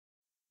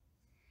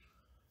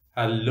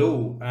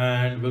Hello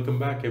and welcome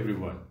back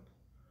everyone.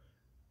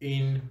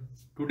 In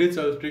today's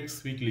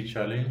Alteryx weekly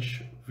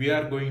challenge, we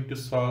are going to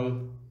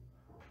solve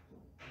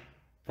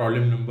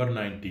problem number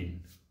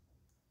 19.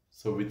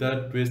 So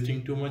without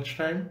wasting too much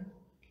time,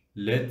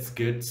 let's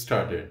get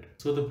started.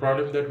 So the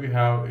problem that we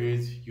have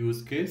is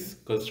use case.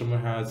 Customer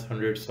has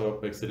hundreds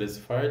of XLS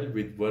file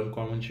with one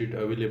common sheet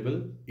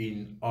available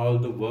in all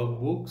the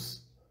workbooks.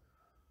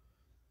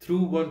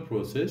 Through one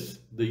process,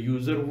 the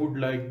user would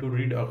like to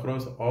read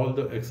across all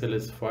the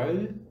XLS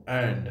file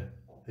and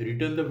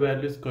return the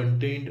values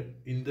contained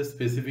in the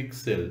specific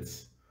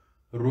cells,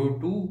 row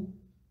 2,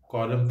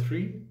 column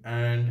 3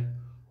 and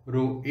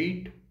row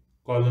 8,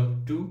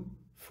 column 2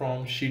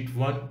 from sheet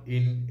 1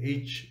 in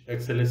each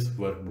XLS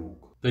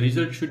workbook. The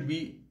result should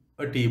be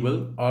a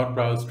table or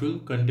browse tool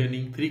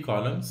containing 3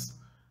 columns,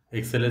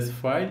 XLS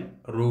file,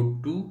 row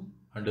 2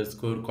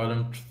 underscore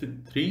column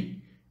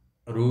 3,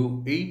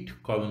 row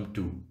 8 column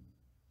 2.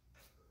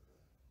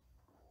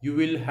 You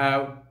will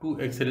have two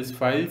XLS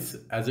files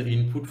as an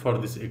input for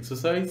this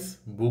exercise,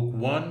 book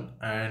 1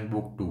 and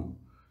book 2.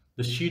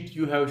 The sheet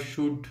you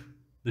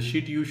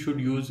should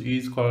use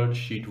is called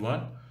sheet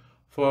 1.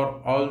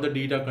 For all the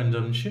data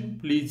consumption,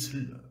 please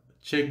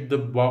check the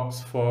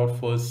box for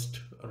first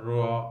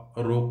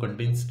row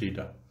contains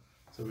data.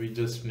 So we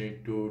just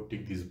need to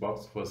tick this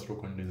box, first row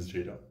contains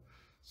data.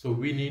 So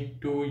we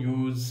need to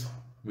use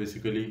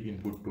basically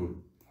input tool.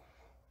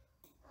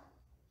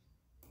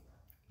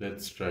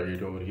 Let's try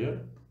it over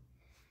here.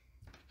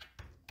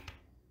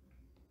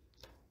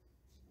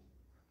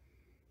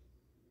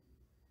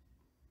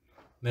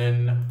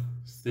 Then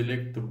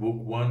select the book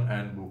 1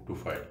 and book 2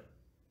 file,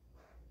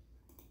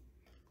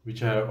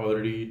 which I have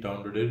already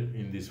downloaded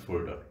in this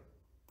folder.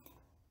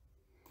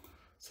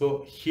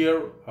 So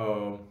here,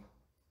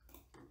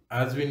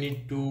 as we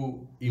need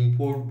to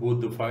import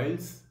both the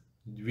files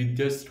with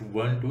just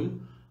one tool,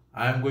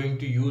 I am going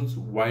to use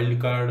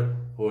wildcard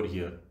over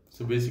here.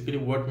 So basically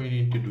what we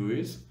need to do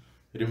is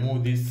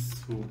remove this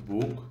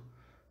book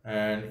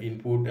and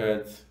input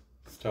as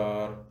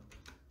star.xls,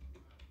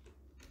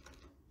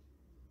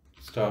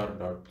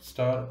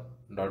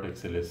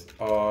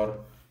 or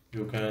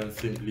you can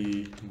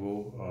simply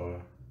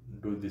go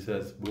do this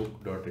as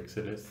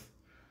book.xls,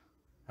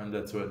 and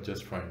that's what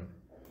just fine.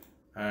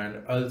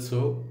 And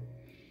also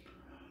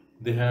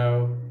they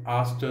have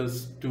asked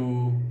us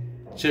to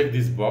check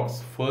this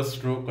box,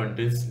 first row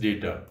contains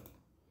data.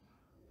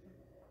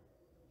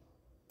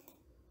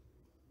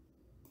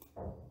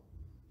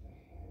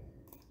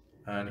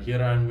 And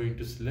here I am going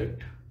to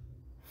select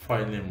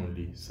file name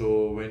only.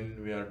 So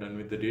when we are done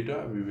with the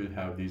data, we will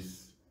have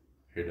this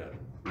header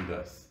with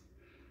us.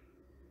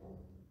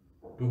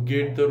 To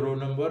get the row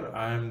number,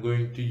 I am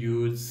going to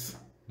use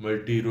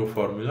multi-row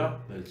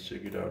formula. Let's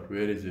check it out.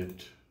 Where is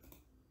it?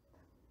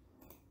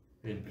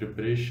 In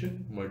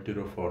preparation,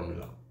 multi-row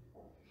formula.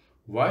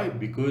 Why?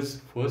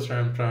 Because first I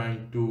am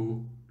trying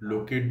to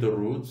locate the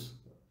rows.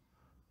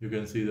 You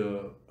can see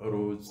the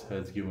rows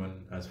has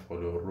given as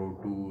follow: row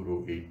 2,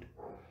 row 8.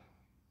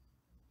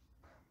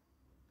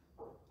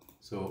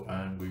 So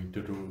I am going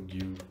to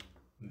give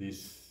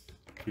this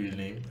field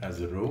name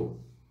as a row,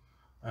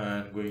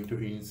 and going to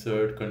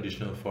insert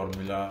conditional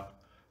formula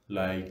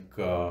like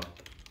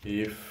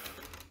if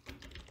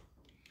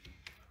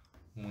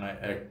my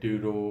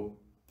active row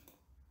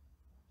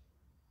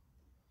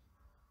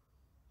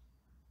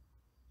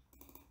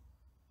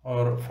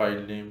or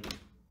file name,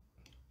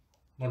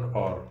 not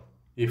or,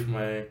 if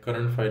my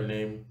current file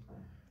name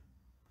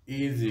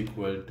is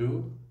equal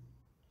to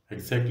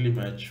exactly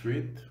match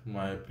with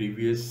my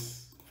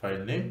previous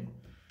file name,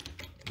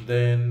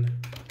 then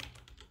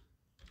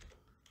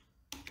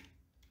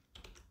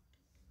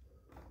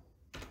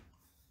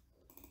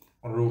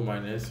row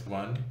minus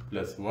 1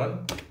 plus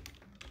 1,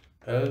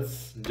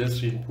 else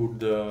just input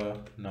the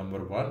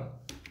number 1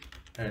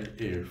 and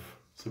if.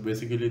 So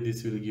basically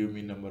this will give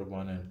me number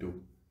 1 and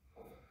 2.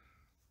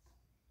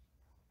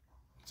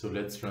 So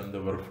let's run the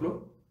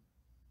workflow.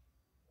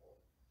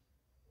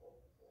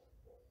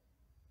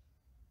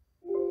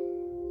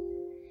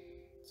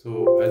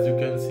 So as you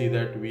can see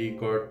that we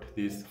got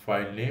this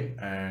file name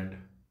and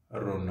a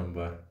row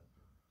number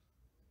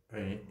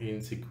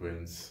in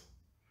sequence.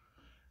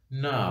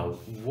 Now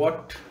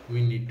what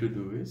we need to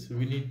do is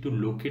we need to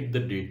locate the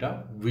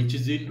data which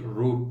is in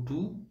row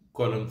 2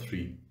 column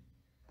 3.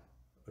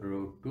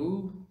 Row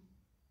 2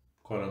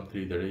 column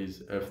 3, that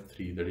is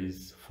F3, that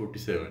is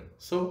 47.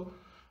 So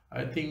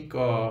I think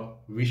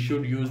we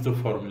should use the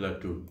formula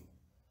tool.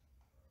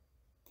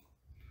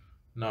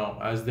 Now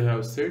as they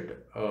have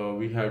said,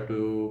 we have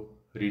to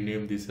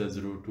rename this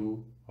as row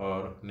 2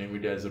 or name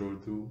it as row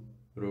 2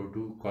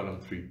 column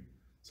 3.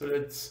 So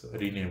let's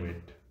rename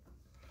it.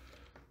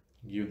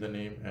 Give the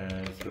name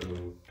as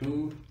row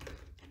 2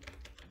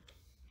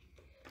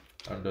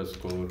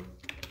 underscore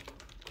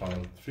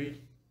column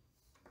 3.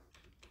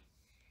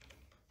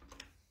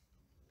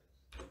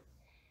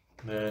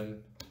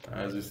 Then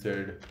as we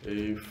said,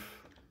 if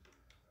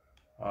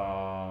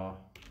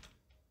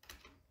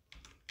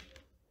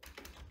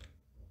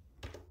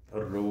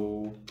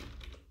row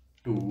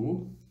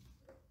 2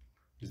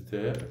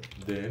 there,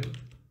 then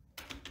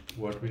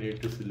what we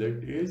need to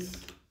select is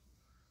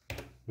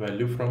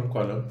value from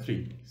column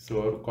 3.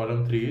 So our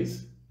column 3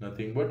 is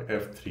nothing but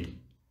F3.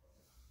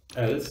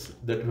 Else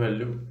that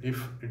value,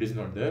 if it is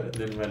not there,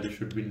 then value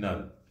should be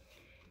null.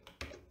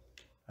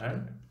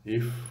 And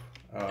if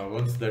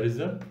once that is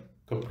done,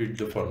 complete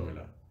the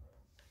formula.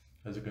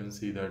 As you can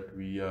see that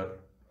we are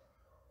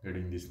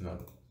getting this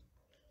null.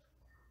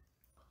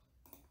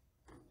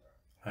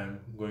 I'm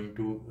going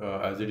to,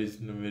 as it is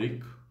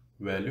numeric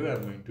value,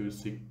 I'm going to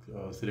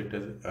select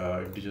as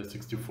integer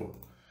 64.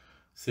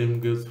 Same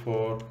goes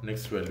for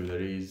next value,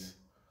 that is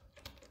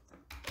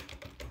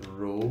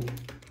row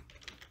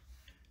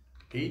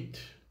 8.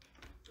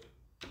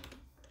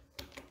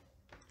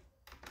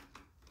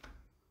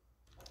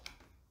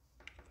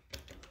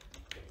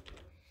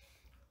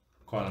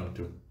 Column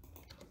 2.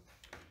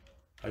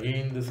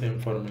 Again the same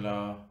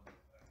formula.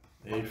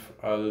 If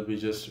I'll be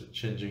just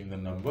changing the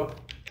number,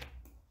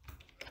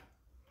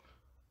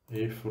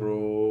 if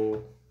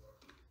row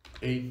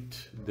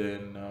 8,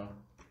 then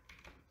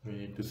we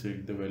need to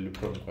select the value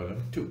from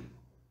column 2.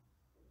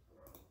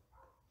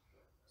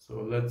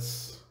 So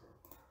let's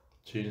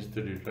change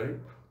the data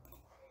type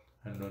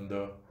and run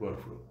the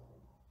workflow.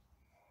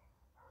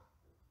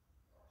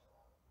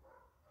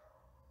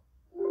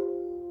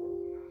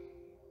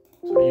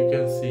 So you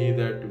can see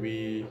that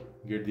we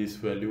get this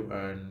value,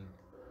 and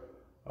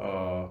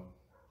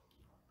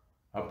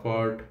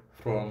apart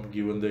from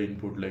given the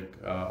input, like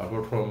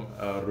apart from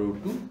row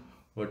 2,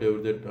 whatever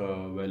that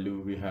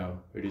value we have,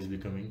 it is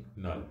becoming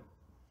null.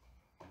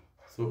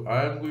 So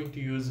I am going to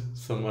use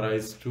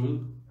summarize tool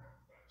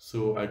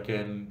so I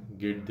can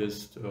get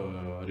this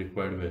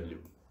required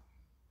value.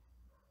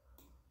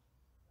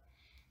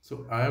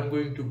 So I am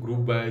going to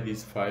group by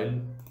this file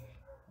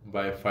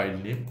by file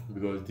name,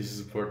 because this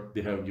is what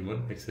they have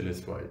given,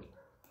 XLS file.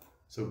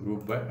 So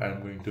group by, I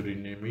am going to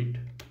rename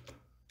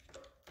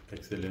it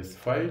XLS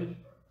file.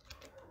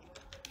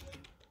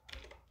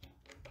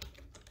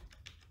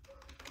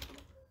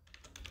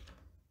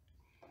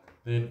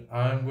 Then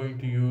I am going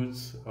to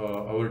use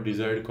our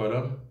desired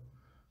column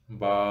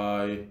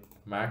by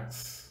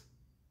max,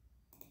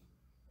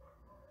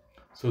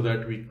 so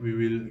that we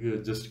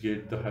will just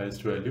get the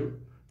highest value,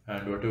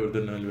 and whatever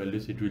the null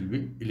values, it will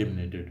be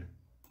eliminated.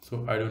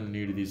 So I don't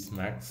need this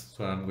max,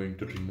 so I'm going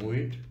to remove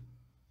it.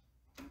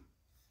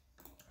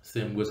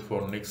 Same goes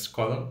for next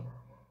column,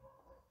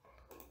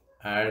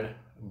 add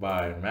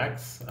by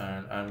max,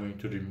 and I'm going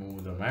to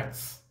remove the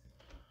max.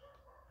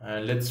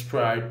 And let's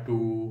try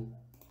to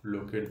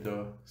locate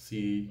the,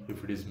 see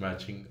if it is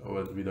matching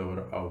with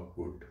our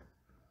output.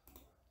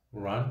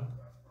 Run.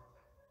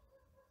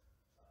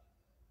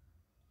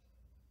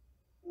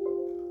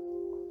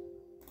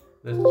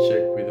 Let's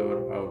check with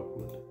our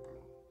output.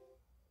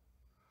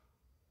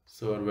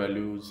 So our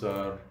values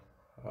are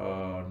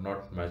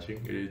not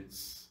matching,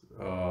 it's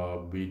a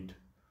bit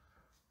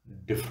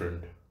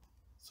different.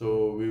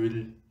 So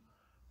we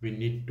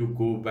need to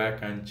go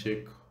back and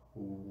check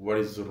what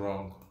is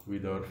wrong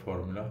with our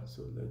formula.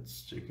 So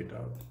let's check it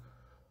out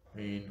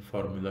in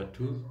formula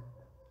tool.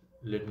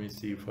 Let me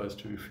see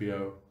first if we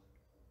have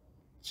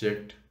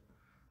checked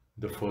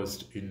the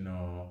first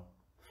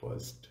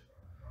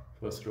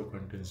row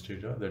contains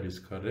data, that is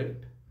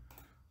correct.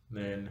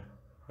 Then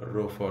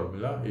row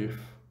formula, if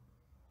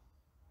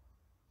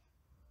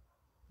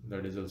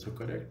that is also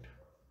correct.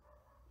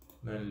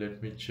 Then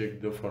let me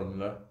check the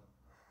formula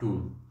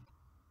tool.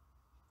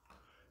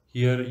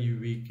 Here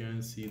we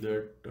can see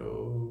that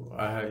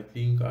I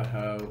think I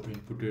have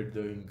inputted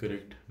the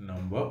incorrect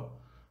number,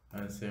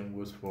 and same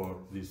goes for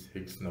this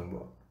hex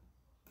number.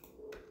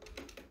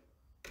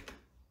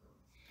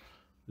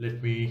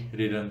 Let me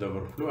rerun the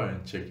workflow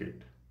and check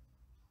it.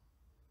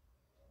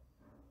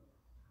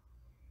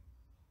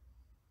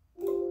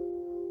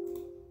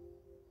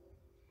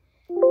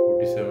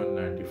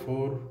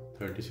 $47.94,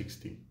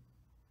 $30.60.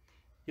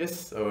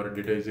 Yes, our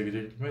data is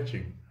exactly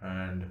matching,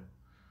 and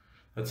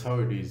that's how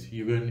it is.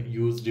 You can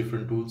use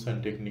different tools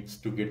and techniques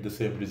to get the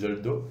same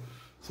result though.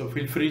 So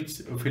feel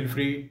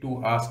free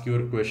to ask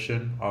your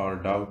question or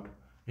doubt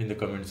in the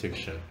comment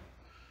section.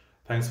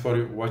 Thanks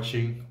for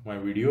watching my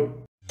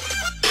video.